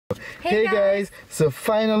Hey guys! So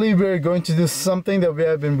finally we're going to do something that we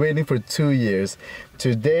have been waiting for 2 years.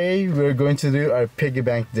 Today we're going to do our piggy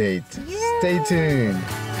bank date. Yeah. Stay tuned!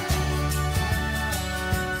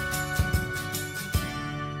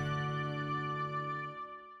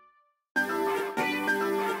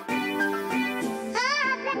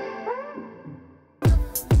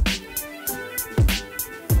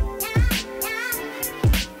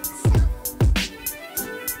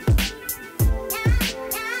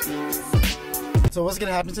 So what's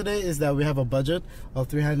gonna happen today is that we have a budget of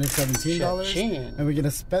 $317 and we're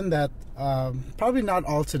gonna spend that probably not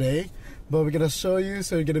all today, but we're gonna show you,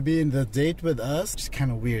 so you're gonna be in the date with us. It's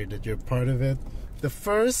kind of weird that you're part of it.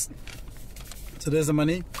 So there's the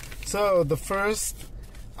money. So the first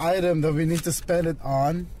item that we need to spend it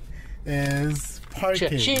on is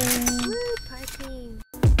parking. Woo, parking.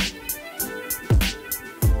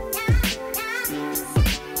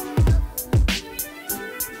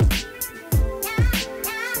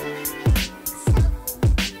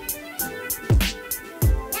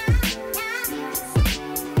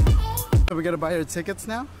 We gotta buy our tickets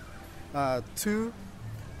now. Two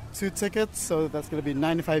tickets, so that's gonna be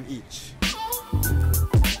 $95 each.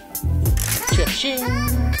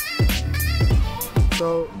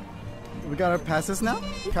 So we got our passes now.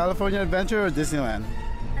 California Adventure or Disneyland?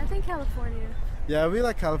 I think California. Yeah, we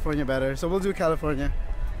like California better, so we'll do California.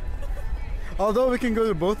 Although we can go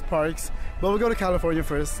to both parks, but we'll go to California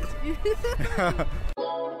first.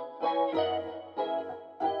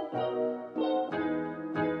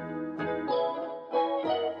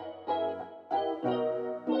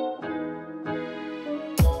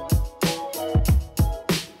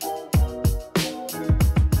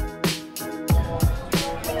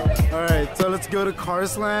 Alright, so let's go to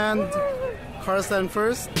Carsland. Carsland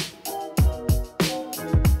first.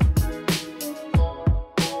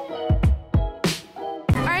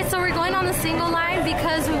 Alright, so we're going on the single line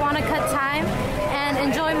because we want to cut time and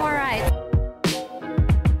enjoy more rides.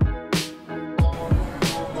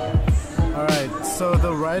 Alright, so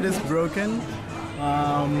the ride is broken.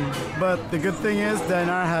 But the good thing is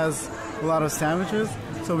Dinar has a lot of sandwiches,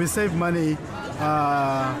 so we save money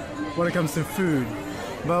when it comes to food.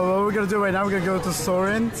 But what we're gonna do right now, we're gonna go to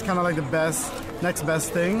Soarin'. It's kind of like the next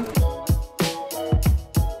best thing.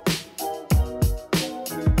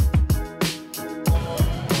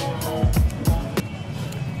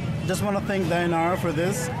 Just want to thank Dinar for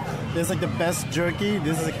this. This is like the best jerky.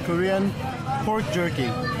 This is a Korean pork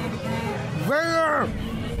jerky. Where?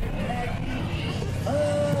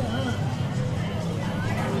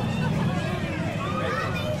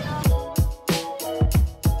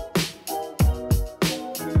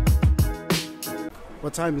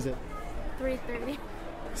 What time is it? 3:30.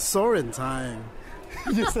 Soarin' time.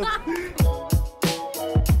 You said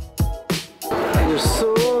you're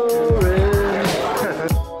soaring.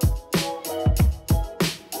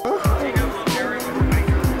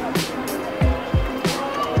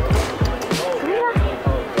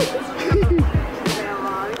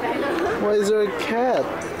 Why is there a cat?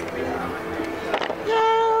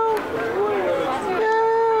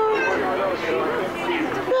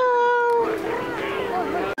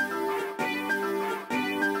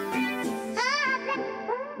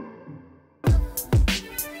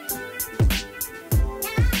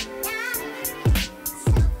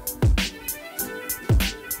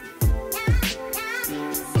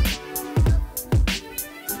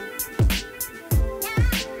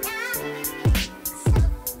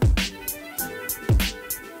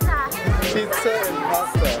 Pizza and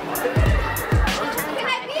pasta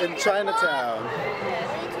in Chinatown.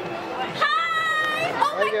 Hi!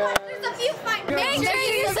 Oh my God, there's a few fight. Make sure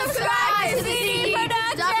you subscribe to the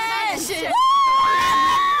production.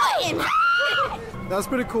 That was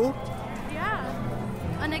pretty cool. Yeah,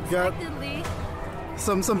 unexpectedly.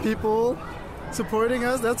 Some people supporting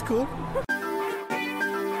us. That's cool.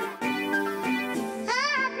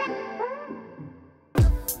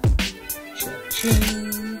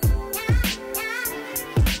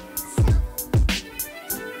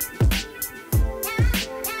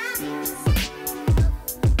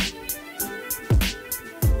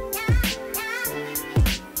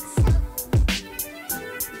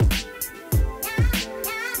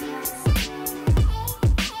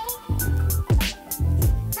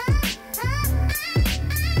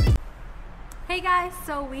 Hey guys,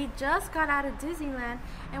 so we just got out of Disneyland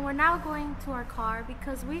and we're now going to our car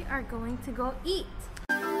because we are going to go eat.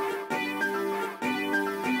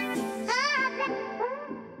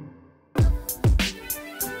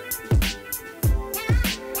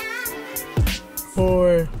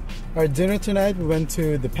 For our dinner tonight, we went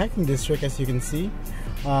to the packing district, as you can see.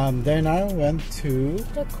 Then I went to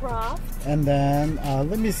The Croft. and then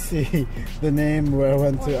let me see the name where I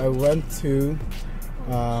went to. I went to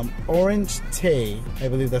Orange Tay, I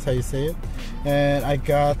believe that's how you say it, and I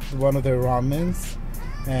got one of their ramens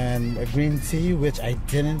and a green tea, which I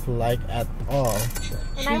didn't like at all.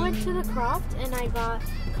 And I went to The Croft and I got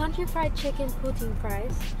country fried chicken poutine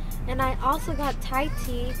fries. And I also got Thai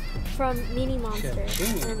tea from Mini Monster.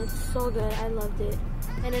 And it's so good. I loved it.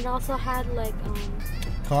 And it also had like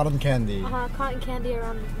Cotton candy. cotton candy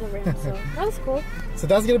around the rim. So that was cool. So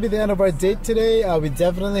that's gonna be the end of our date today. We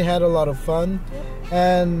definitely had a lot of fun.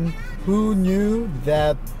 And who knew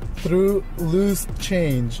that through loose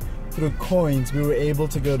change, through coins, we were able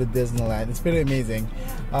to go to Disneyland. It's pretty amazing.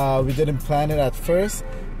 We didn't plan it at first.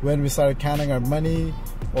 When we started counting our money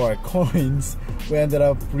or our coins, we ended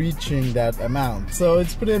up reaching that amount. So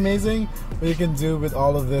it's pretty amazing what you can do with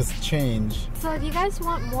all of this change. So if you guys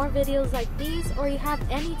want more videos like these, or you have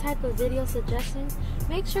any type of video suggestions,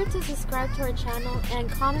 make sure to subscribe to our channel and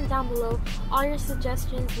comment down below all your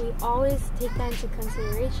suggestions. We always take that into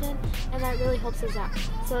consideration, and that really helps us out.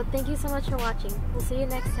 So thank you so much for watching. We'll see you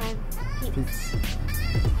next time. Peace.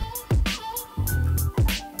 Peace.